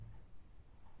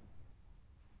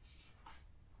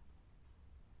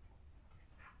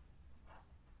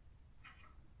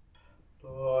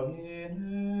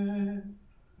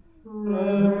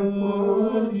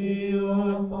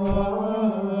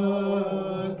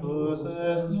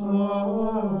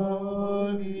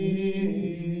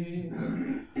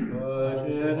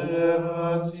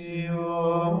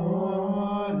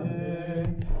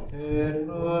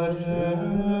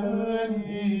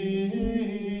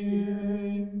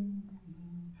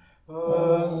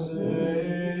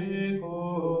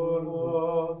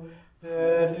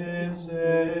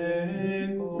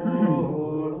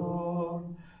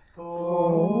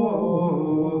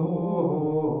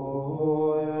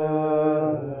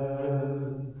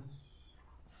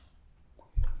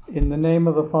name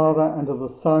of the Father, and of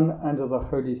the Son, and of the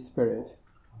Holy Spirit.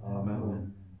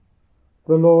 Amen.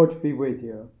 The Lord be with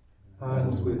you.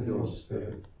 And with your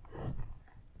spirit.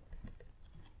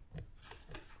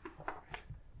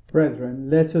 Brethren,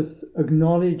 let us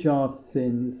acknowledge our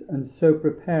sins and so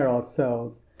prepare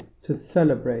ourselves to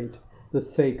celebrate the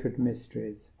sacred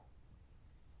mysteries.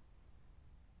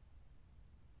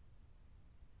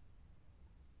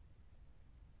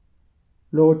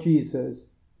 Lord Jesus,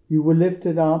 you were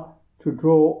lifted up to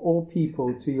draw all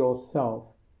people to yourself.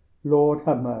 Lord,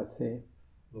 have mercy.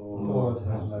 Lord,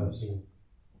 have mercy.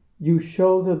 You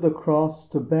shouldered the cross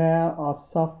to bear our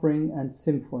suffering and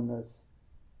sinfulness.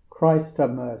 Christ,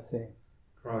 have mercy.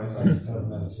 Christ, have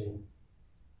mercy.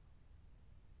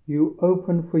 You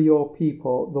open for your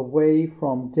people the way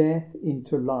from death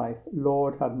into life.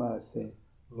 Lord, have mercy.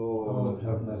 Lord,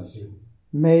 have mercy.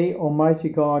 May Almighty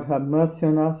God have mercy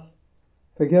on us,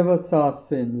 forgive us our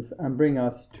sins, and bring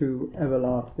us to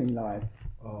everlasting life.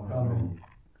 Amen.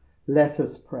 Let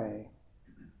us pray.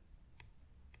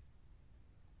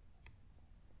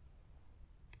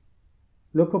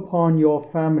 Look upon your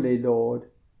family, Lord,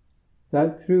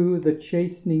 that through the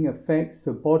chastening effects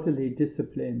of bodily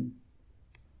discipline,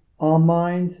 our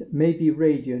minds may be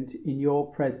radiant in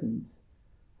your presence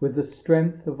with the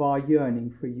strength of our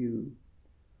yearning for you.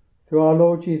 Through our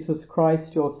Lord Jesus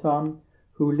Christ, your Son,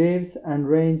 who lives and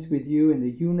reigns with you in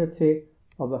the unity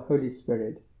of the Holy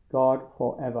Spirit, God,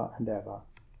 for ever and ever.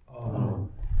 Amen.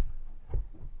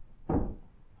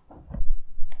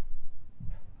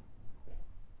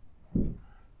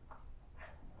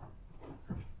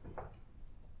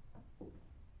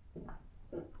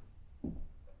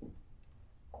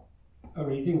 A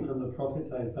reading from the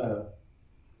prophet Isaiah.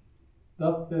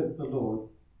 Thus says the Lord,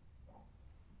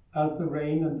 as the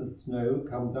rain and the snow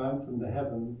come down from the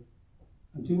heavens,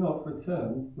 and do not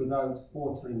return without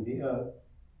watering the earth,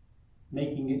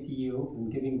 making it yield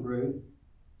and giving growth,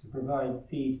 to provide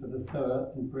seed for the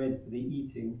sower and bread for the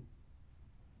eating,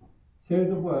 so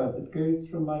the word that goes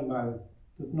from my mouth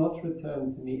does not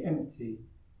return to me empty,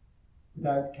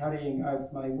 without carrying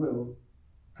out my will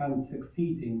and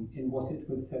succeeding in what it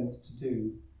was sent to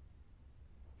do.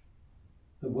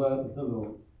 The word of the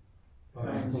Lord.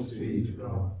 Thanks be to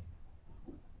God.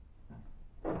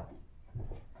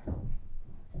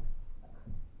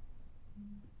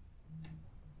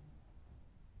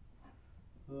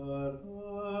 The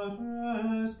Lord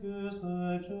rescues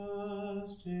the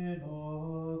just in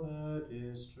all their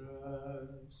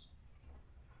distress.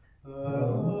 The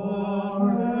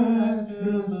Lord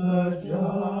rescues the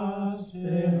just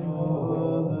in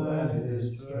all their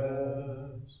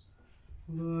distress.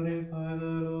 Glorify the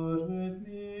Lord with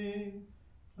me.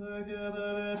 Together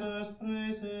let us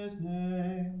praise his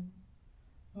name.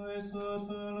 I sought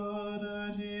the Lord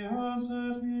and he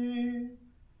answered me.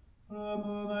 From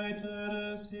all my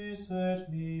terrors he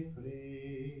set me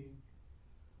free.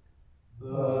 The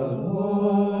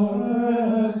Lord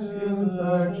rescues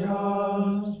the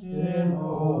just in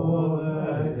all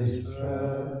their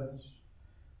distress.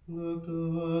 Look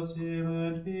towards him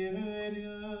and be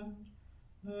radiant.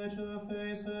 Let your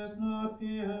faces not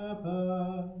be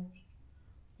abashed.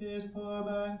 This poor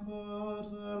man called,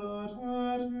 the Lord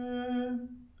heard him,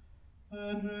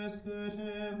 and rescued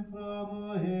him from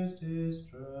all his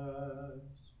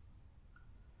distress.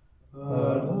 The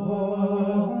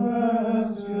Lord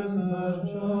rescues the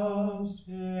just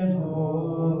in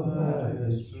all their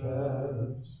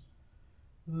distress.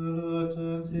 The Lord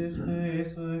turns his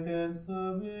face against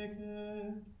the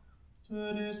wicked,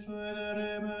 to destroy their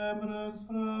remembrance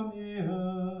from the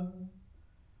earth.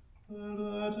 The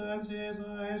Lord turns his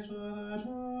eyes to the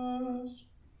just,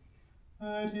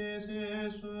 and his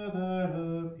ears to their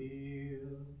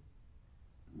appeal.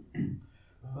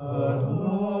 The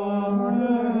Lord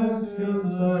rescues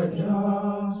the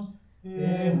just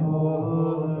in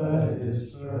all their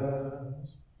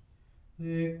distress.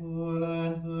 They call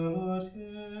and the Lord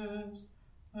hears,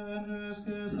 and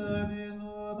rescues them in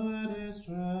all their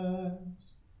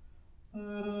distress. The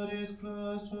Lord is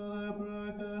close to the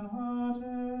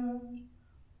broken-hearted.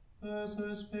 As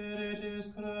the spirit is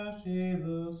crushed, he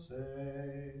will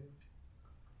save.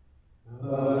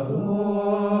 The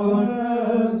Lord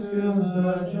rescues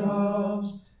the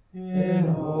just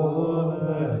in all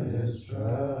their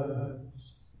distress.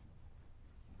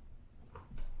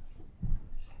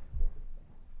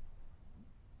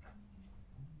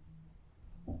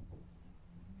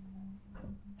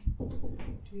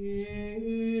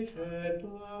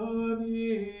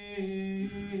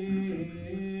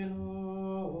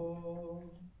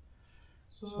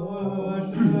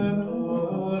 Dice Domino,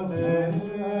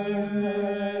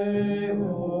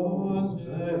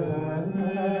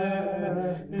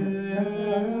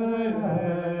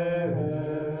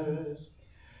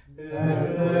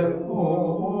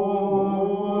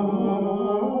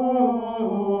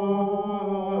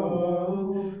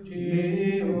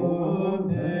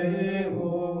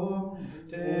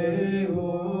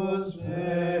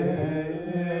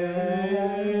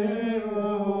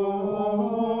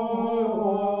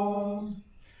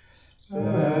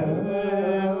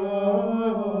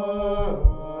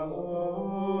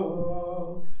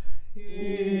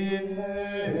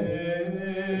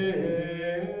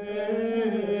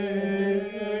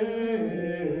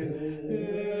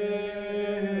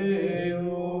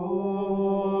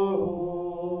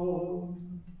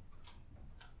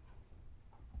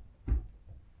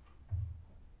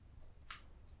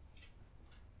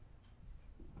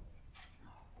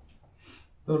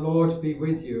 The Lord be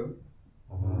with you.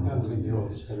 And with your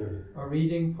spirit. A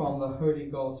reading from the Holy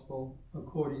Gospel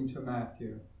according to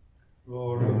Matthew.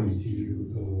 Glory to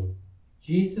you, Lord.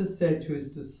 Jesus said to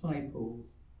his disciples,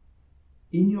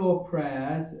 "In your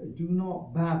prayers do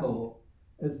not babble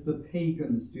as the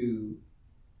pagans do,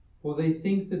 for they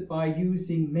think that by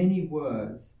using many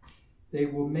words they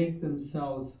will make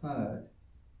themselves heard.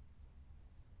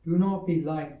 Do not be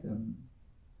like them.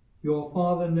 Your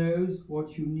Father knows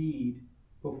what you need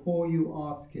before you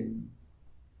ask him.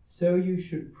 So you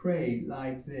should pray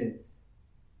like this: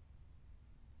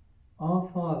 Our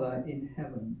Father in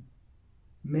heaven,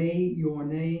 may your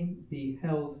name be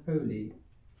held holy.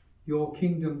 Your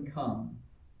kingdom come.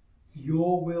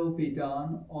 Your will be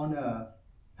done on earth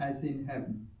as in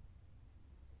heaven.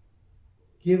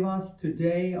 Give us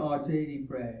today our daily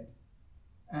bread,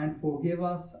 and forgive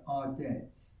us our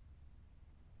debts,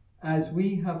 as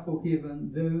we have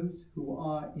forgiven those who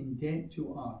are in debt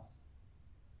to us.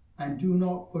 And do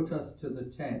not put us to the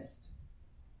test,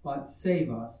 but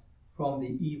save us from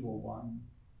the evil one.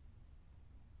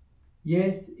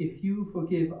 Yes, if you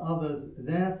forgive others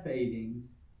their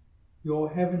failings,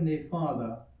 your heavenly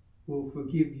Father will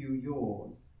forgive you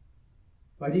yours.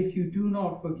 But if you do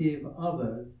not forgive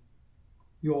others,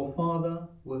 your Father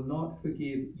will not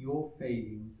forgive your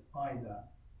failings either."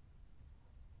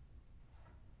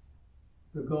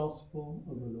 The Gospel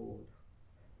of the Lord.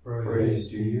 Praise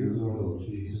to you, Lord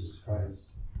Jesus Christ.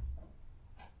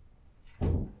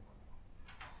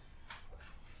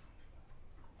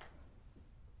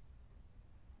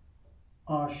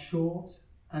 Our short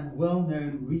and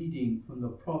well-known reading from the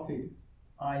prophet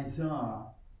Isaiah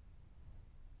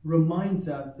reminds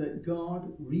us that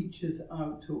God reaches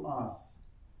out to us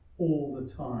all the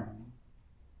time.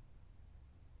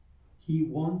 He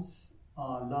wants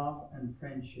our love and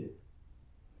friendship.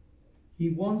 He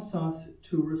wants us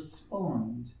to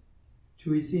respond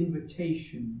to his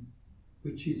invitation,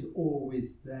 which is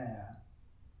always there.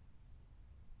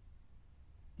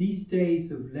 These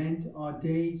days of Lent are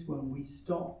days when we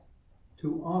stop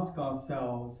to ask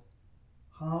ourselves,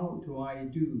 how do I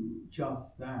do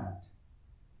just that?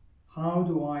 How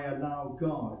do I allow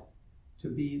God to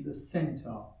be the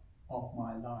center of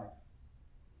my life?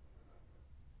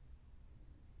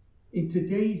 In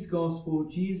today's Gospel,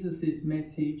 Jesus'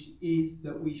 message is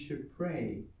that we should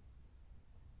pray,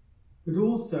 but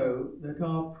also that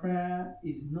our prayer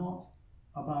is not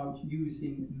about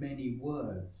using many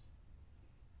words.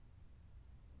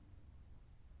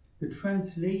 The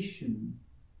translation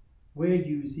we're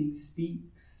using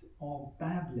speaks of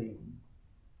babbling.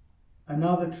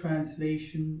 Another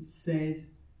translation says,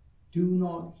 "Do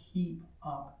not heap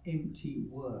up empty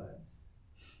words."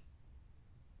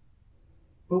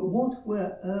 But what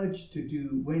we're urged to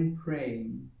do when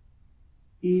praying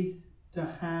is to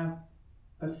have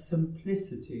a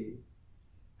simplicity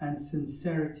and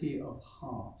sincerity of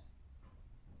heart,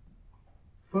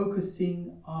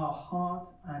 focusing our heart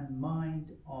and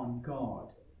mind on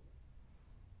God,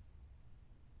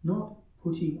 not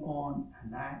putting on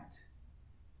an act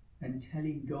and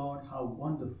telling God how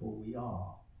wonderful we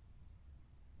are.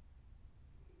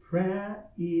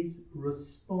 Prayer is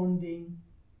responding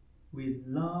with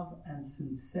love and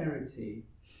sincerity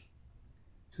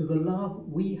to the love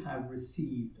we have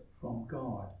received from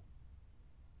God.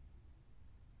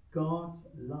 God's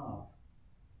love,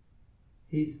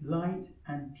 his light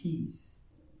and peace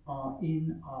are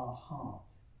in our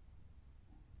heart.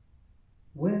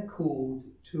 We're called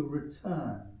to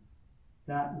return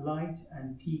that light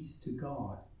and peace to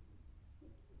God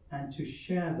and to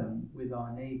share them with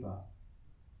our neighbour.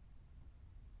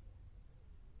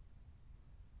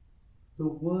 The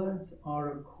words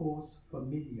are, of course,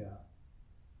 familiar.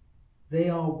 They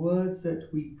are words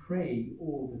that we pray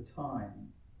all the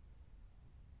time.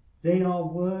 They are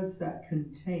words that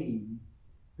contain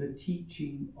the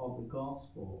teaching of the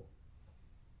gospel.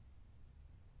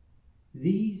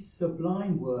 These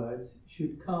sublime words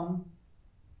should come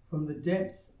from the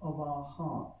depths of our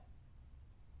heart,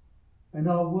 and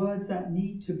are words that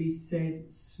need to be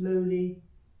said slowly,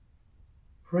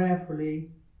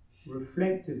 prayerfully,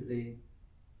 reflectively,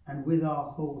 and with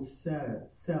our whole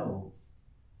selves.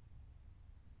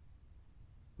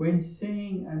 When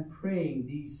saying and praying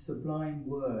these sublime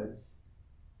words,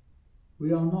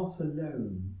 we are not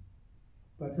alone,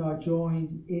 but are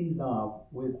joined in love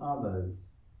with others.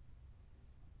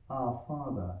 Our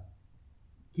Father,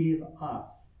 give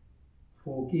us,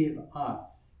 forgive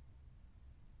us.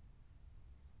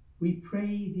 We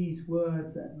pray these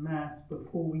words at Mass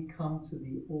before we come to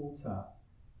the altar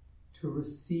to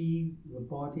receive the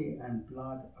body and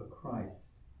blood of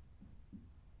Christ.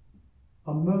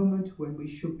 a moment when we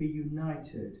should be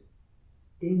united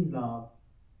in love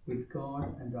with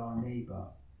God and our neighbour.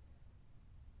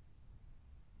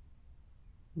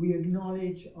 We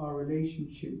acknowledge our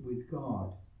relationship with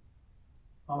God,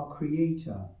 our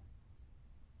Creator,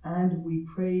 and we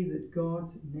pray that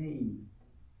God's name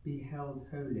be held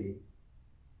holy.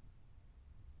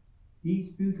 These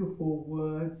beautiful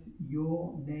words,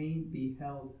 your name be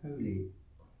held holy,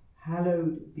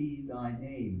 hallowed be thy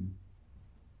name,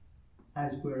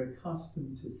 as we're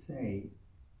accustomed to say,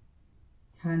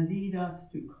 can lead us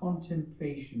to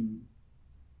contemplation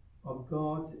of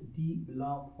God's deep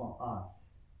love for us,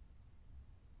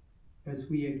 as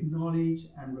we acknowledge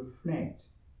and reflect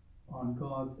on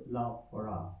God's love for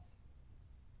us.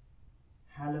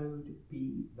 Hallowed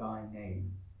be thy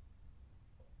name.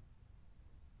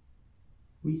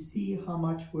 We see how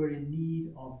much we're in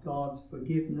need of God's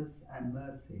forgiveness and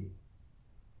mercy,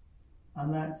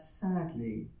 and that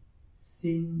sadly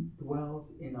sin dwells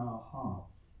in our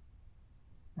hearts,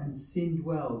 and sin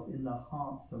dwells in the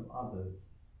hearts of others.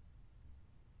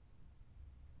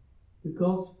 The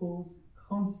Gospels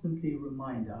constantly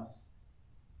remind us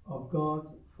of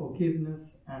God's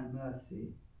forgiveness and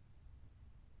mercy,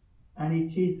 and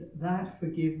it is that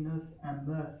forgiveness and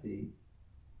mercy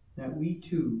that we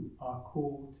too are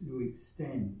called to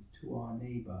extend to our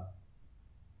neighbour.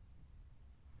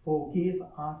 Forgive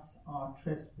us our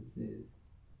trespasses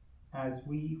as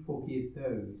we forgive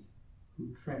those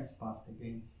who trespass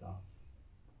against us.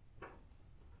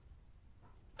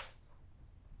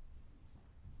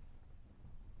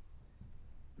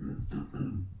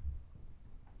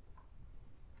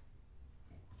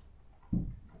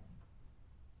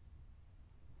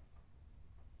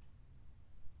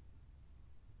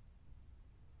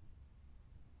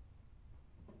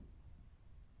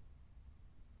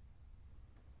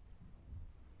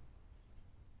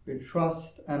 With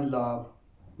trust and love,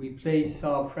 we place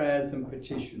our prayers and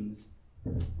petitions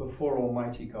before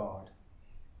Almighty God.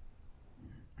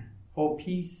 For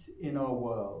peace in our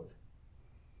world,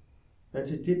 that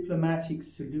a diplomatic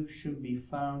solution be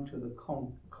found to the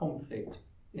conflict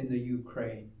in the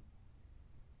Ukraine.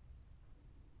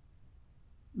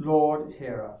 Lord,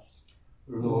 hear us.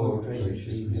 Lord,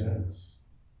 graciously hear us.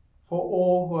 For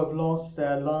all who have lost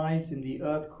their lives in the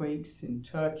earthquakes in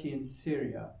Turkey and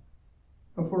Syria,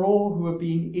 and for all who have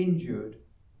been injured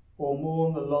or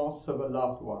mourn the loss of a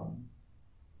loved one,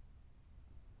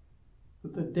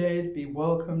 that the dead be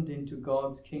welcomed into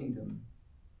God's kingdom,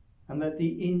 and that the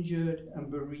injured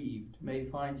and bereaved may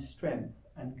find strength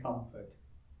and comfort.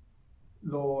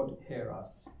 Lord, hear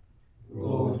us.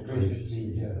 Lord,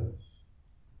 graciously hear us.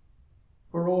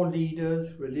 For all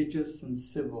leaders, religious and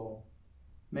civil,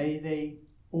 may they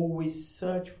always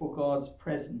search for God's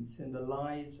presence in the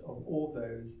lives of all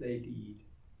those they lead.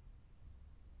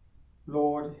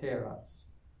 Lord, hear us.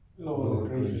 Lord,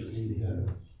 graciously hear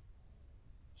us.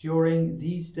 During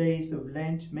these days of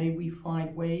Lent, may we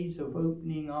find ways of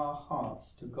opening our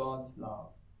hearts to God's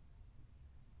love.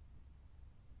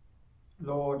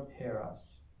 Lord, hear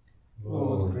us.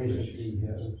 Lord, graciously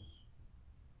hear us.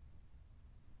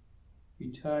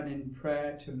 We turn in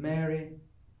prayer to Mary,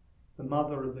 the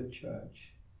Mother of the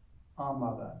Church, our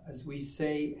Mother, as we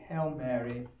say, Hail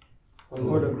Mary,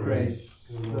 full of grace,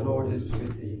 the Lord is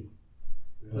with thee.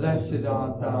 Blessed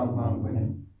art thou among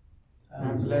women,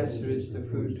 and blessed is the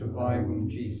fruit of thy womb,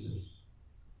 Jesus.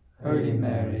 Holy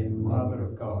Mary, Mother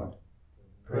of God,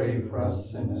 pray for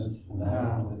us sinners,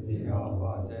 now and at the hour of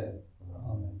our death.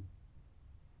 Amen.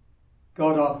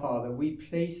 God our Father, we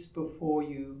place before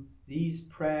you these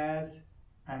prayers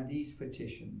and these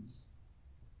petitions.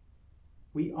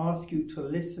 We ask you to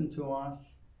listen to us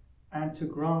and to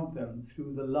grant them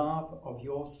through the love of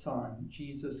your Son,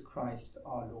 Jesus Christ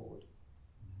our Lord.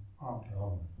 Amen.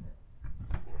 Amen.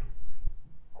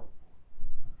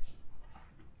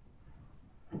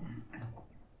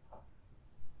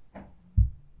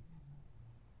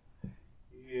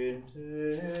 In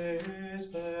te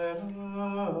speravi,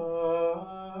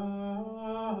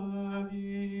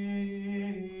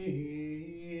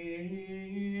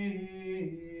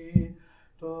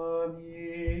 Domine,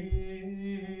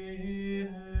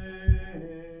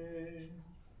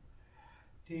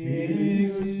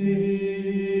 dixit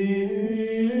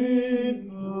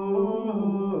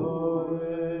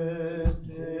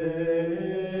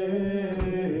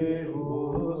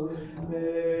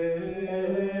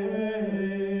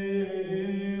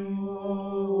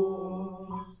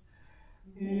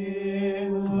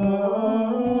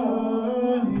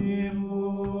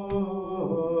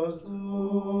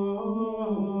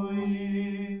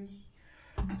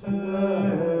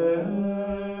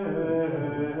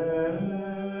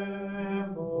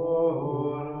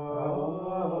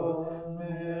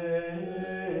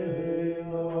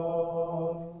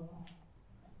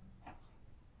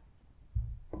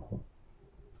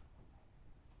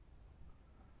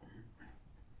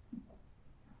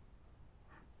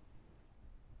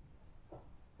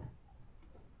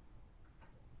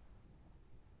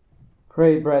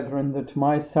Pray, brethren, that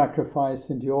my sacrifice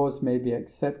and yours may be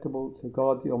acceptable to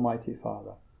God the Almighty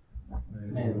Father.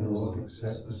 May the Lord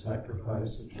accept the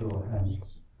sacrifice at your hands,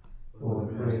 for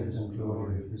the praise and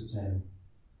glory of his name,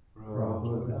 for our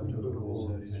good and good of all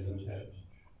his holy church.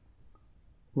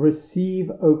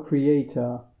 Receive, O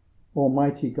Creator,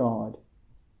 Almighty God,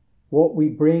 what we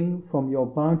bring from your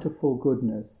bountiful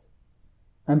goodness,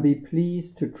 and be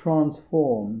pleased to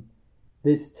transform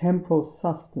this temporal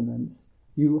sustenance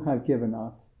you have given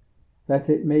us, that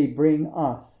it may bring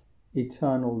us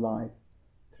eternal life,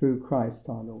 through Christ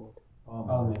our Lord.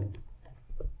 Amen.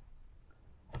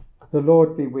 The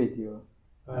Lord be with you.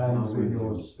 And with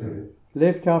your spirit.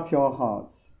 Lift up your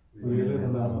hearts. We lift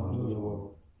them up to the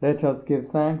Lord. Let us give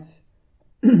thanks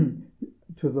to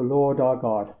the Lord our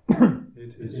God.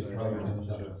 It is right and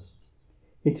just.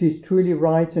 It is truly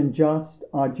right and just,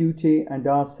 our duty and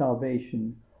our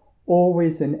salvation,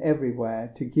 always and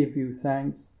everywhere to give you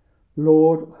thanks,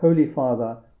 Lord, Holy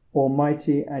Father,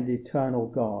 Almighty and eternal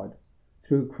God,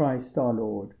 through Christ our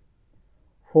Lord.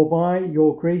 For by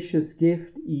your gracious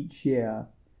gift each year,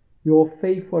 your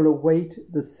faithful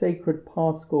await the sacred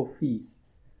Paschal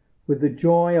feasts with the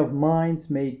joy of minds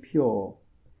made pure,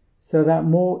 so that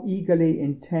more eagerly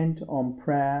intent on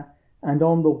prayer and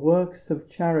on the works of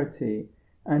charity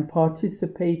and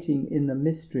participating in the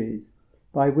mysteries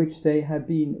by which they have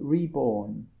been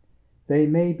reborn, they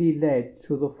may be led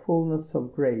to the fullness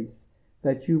of grace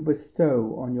that you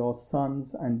bestow on your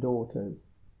sons and daughters.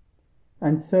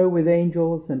 And so with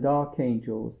angels and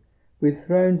archangels, with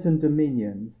thrones and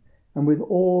dominions, and with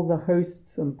all the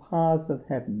hosts and powers of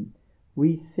heaven,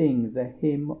 we sing the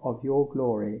hymn of your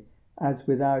glory, as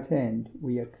without end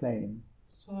we acclaim.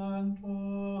 Sanctus,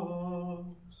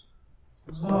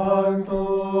 Sanctus,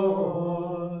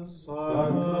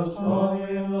 Sanctus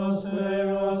Dominus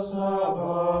Deus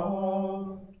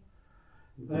Sabaoth,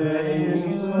 Deus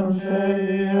in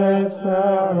celi et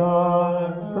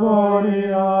terra,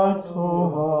 gloria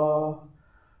tua,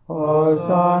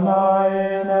 Hosanna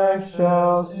in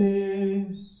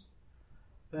excelsis,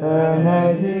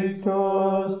 benedictus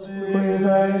qui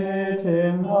venit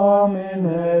in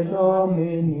nomine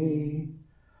Domini,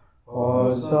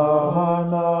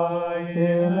 Hosanna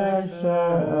in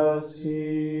excelsis.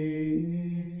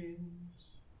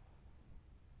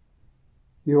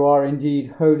 You are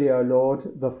indeed holy, O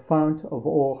Lord, the fount of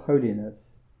all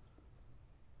holiness.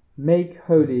 Make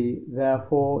holy,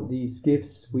 therefore, these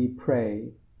gifts, we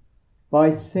pray,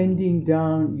 by sending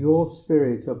down your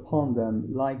Spirit upon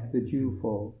them like the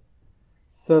dewfall,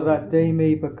 so that they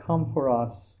may become for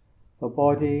us the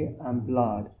body and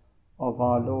blood of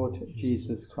our Lord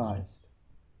Jesus Christ.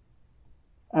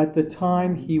 At the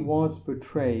time he was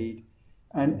betrayed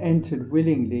and entered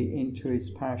willingly into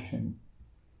his passion,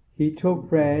 he took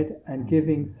bread and,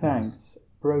 giving thanks,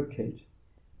 broke it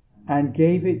and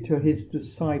gave it to his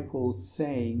disciples,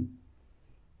 saying,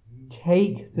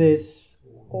 "Take this,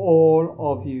 all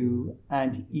of you,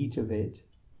 and eat of it,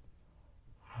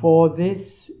 for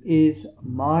this is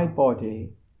my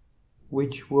body,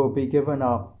 which will be given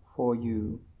up for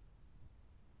you."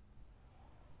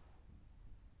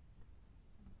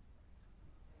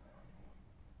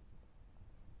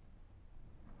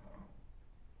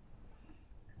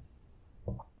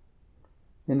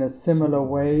 In a similar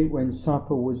way, when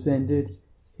supper was ended,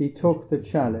 he took the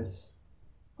chalice,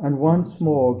 and once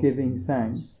more giving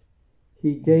thanks,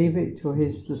 he gave it to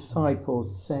his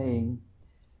disciples, saying,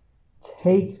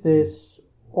 "Take this,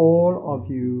 all of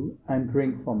you, and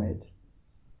drink from it.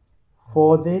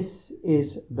 For this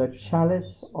is the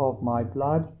chalice of my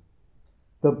blood,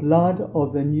 the blood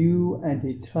of the new and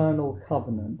eternal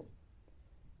covenant,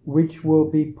 which will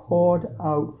be poured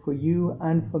out for you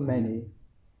and for many,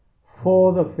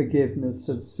 for the forgiveness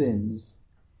of sins.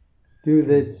 Do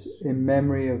this in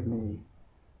memory of me."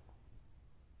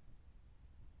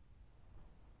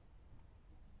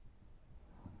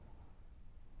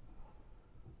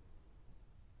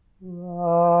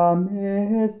 The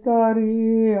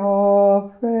mystery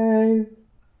of faith.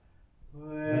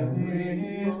 When we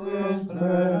eat this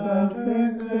bread and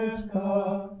drink this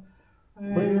cup,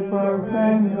 we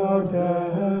proclaim your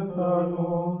death, O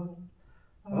Lord,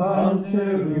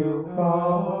 until you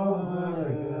come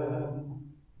again.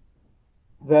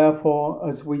 Therefore,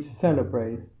 as we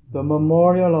celebrate the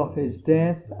memorial of his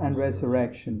death and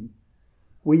resurrection,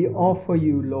 we offer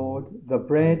you, Lord, the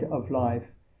bread of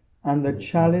life and the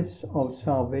chalice of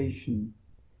salvation,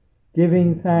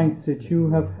 giving thanks that you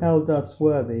have held us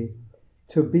worthy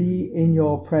to be in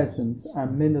your presence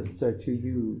and minister to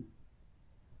you.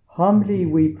 Humbly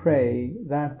we pray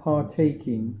that,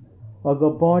 partaking of the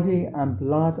body and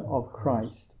blood of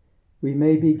Christ, we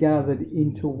may be gathered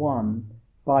into one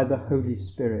by the Holy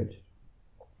Spirit.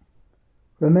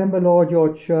 Remember, Lord,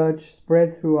 your church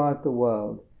spread throughout the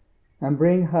world, and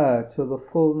bring her to the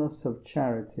fullness of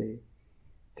charity,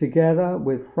 together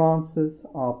with Francis,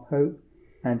 our Pope,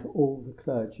 and all the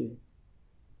clergy.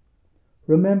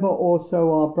 Remember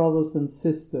also our brothers and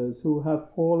sisters who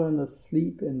have fallen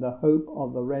asleep in the hope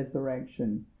of the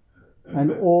resurrection,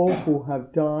 and all who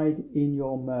have died in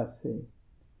your mercy.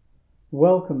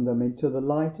 Welcome them into the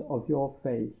light of your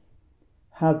face.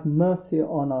 Have mercy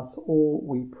on us all,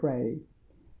 we pray,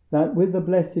 that with the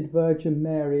Blessed Virgin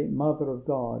Mary, Mother of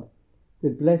God,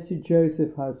 with blessed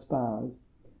Joseph, her spouse,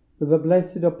 with the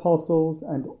blessed apostles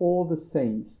and all the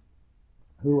saints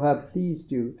who have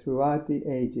pleased you throughout the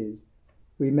ages,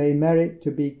 we may merit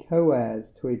to be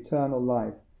co-heirs to eternal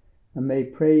life, and may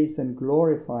praise and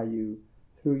glorify you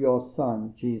through your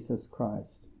Son, Jesus Christ.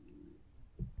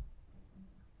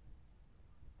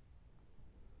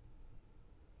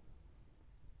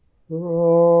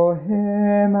 Through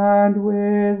him and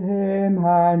with him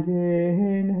and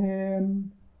in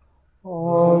him,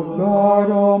 O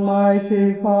God,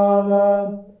 Almighty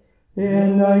Father,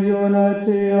 in the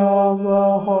unity of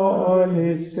the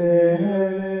Holy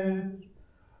Spirit,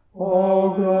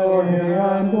 all glory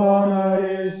and honor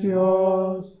is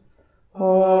yours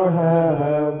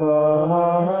forever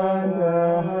and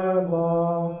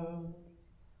ever.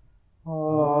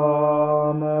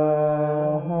 Amen.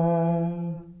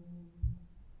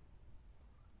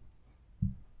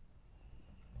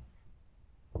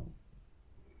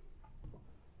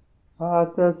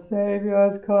 At the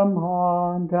Saviour's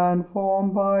command and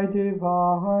formed by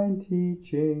divine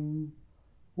teaching,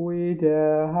 we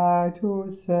dare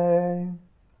to say,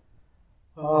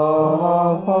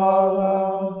 Our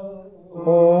Father, who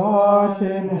art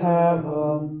in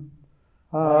heaven,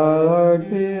 hallowed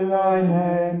be thy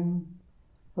name.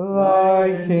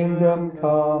 Thy kingdom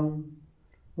come,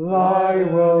 thy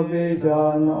will be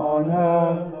done on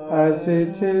earth as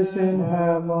it is in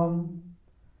heaven.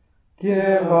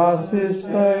 Give us this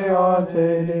day our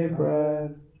daily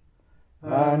bread,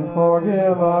 and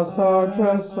forgive us our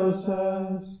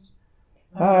trespasses,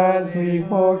 as we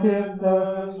forgive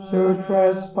those who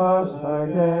trespass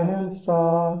against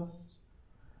us.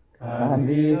 And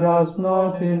lead us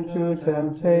not into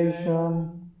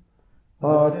temptation,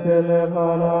 but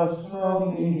deliver us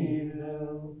from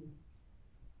evil.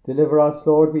 Deliver us,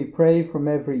 Lord, we pray, from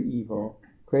every evil.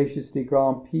 Graciously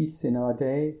grant peace in our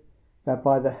days, that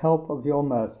by the help of your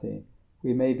mercy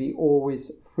we may be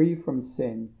always free from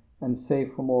sin and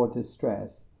safe from all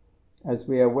distress, as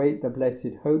we await the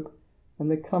blessed hope and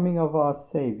the coming of our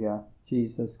Saviour,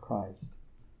 Jesus Christ.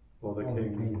 For the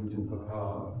kingdom, the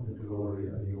power, and the glory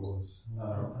are yours,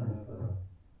 now and ever.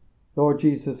 Lord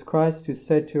Jesus Christ, who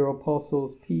said to your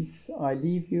apostles, Peace I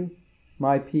leave you,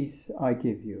 my peace I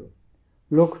give you.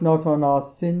 Look not on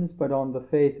our sins, but on the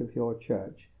faith of your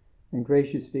church, and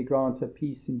graciously grant her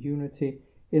peace and unity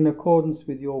in accordance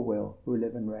with your will, who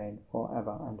live and reign for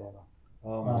ever and ever.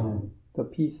 Amen. The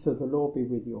peace of the Lord be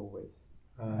with you always.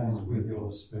 And with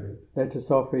your spirit. Let us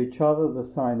offer each other the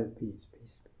sign of peace.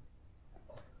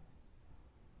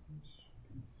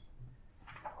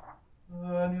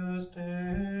 Agnus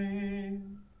Dei,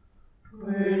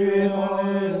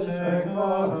 rejoice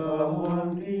peccator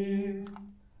mundi,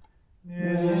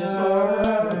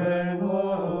 miserere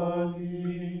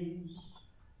nobis.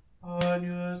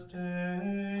 Agnus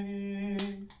Dei,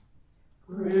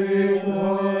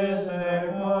 rejoice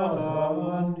peccator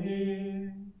mundi,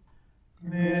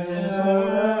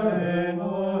 miserere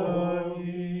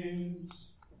nobis.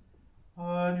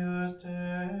 Agnus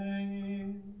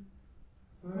Dei,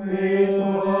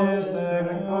 rejoice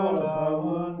peccator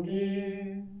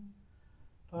mundi,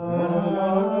 dona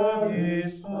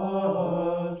nobis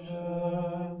pacem.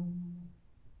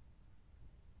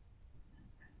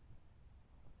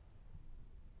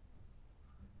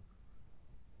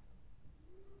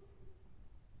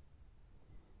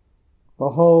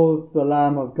 Behold the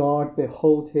Lamb of God,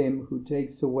 behold him who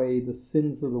takes away the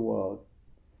sins of the world.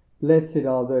 Blessed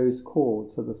are those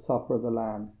called to the supper of the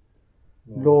Lamb.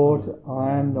 Lord,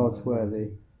 I am not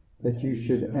worthy that you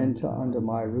should enter under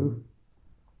my roof,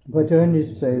 but only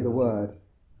say the word,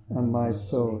 and my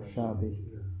soul shall be healed.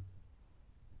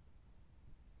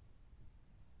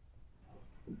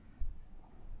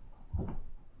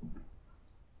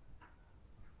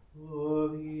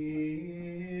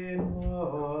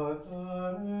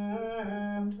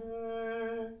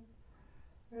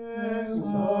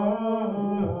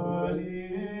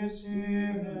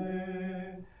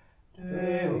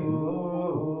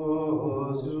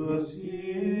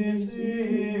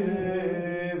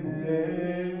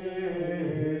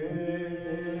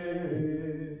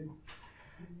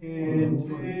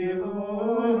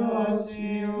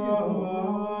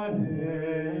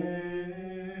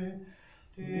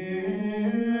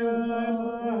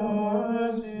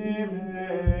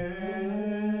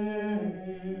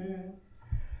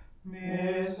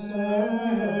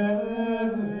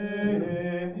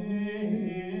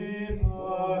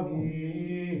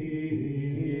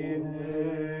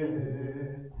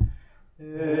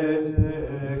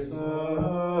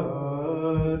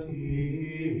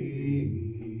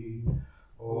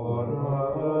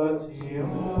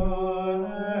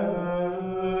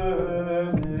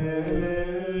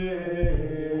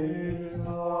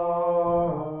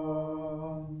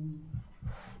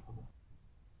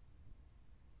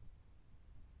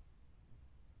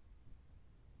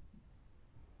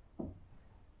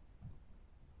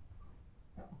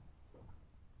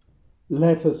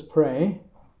 Let us pray.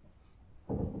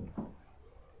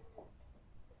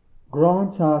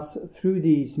 Grant us through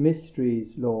these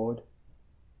mysteries, Lord,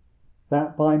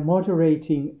 that by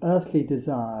moderating earthly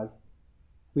desires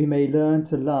we may learn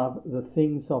to love the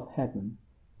things of heaven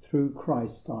through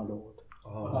Christ our Lord.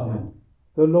 Amen.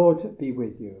 The Lord be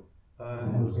with you.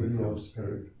 And with your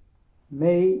spirit.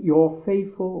 May your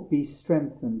faithful be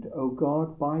strengthened, O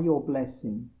God, by your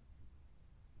blessing.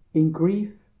 In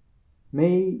grief,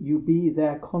 may you be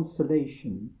their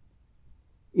consolation.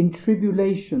 In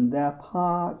tribulation, their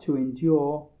power to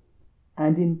endure,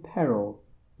 and in peril,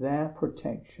 their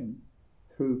protection,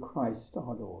 through Christ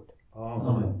our Lord.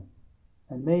 Amen.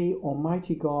 And may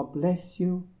Almighty God bless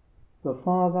you, the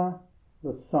Father,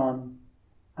 the Son,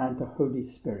 and the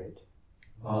Holy Spirit.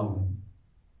 Amen.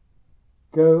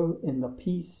 Go in the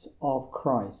peace of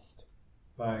Christ.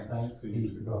 Thanks be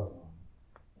to God.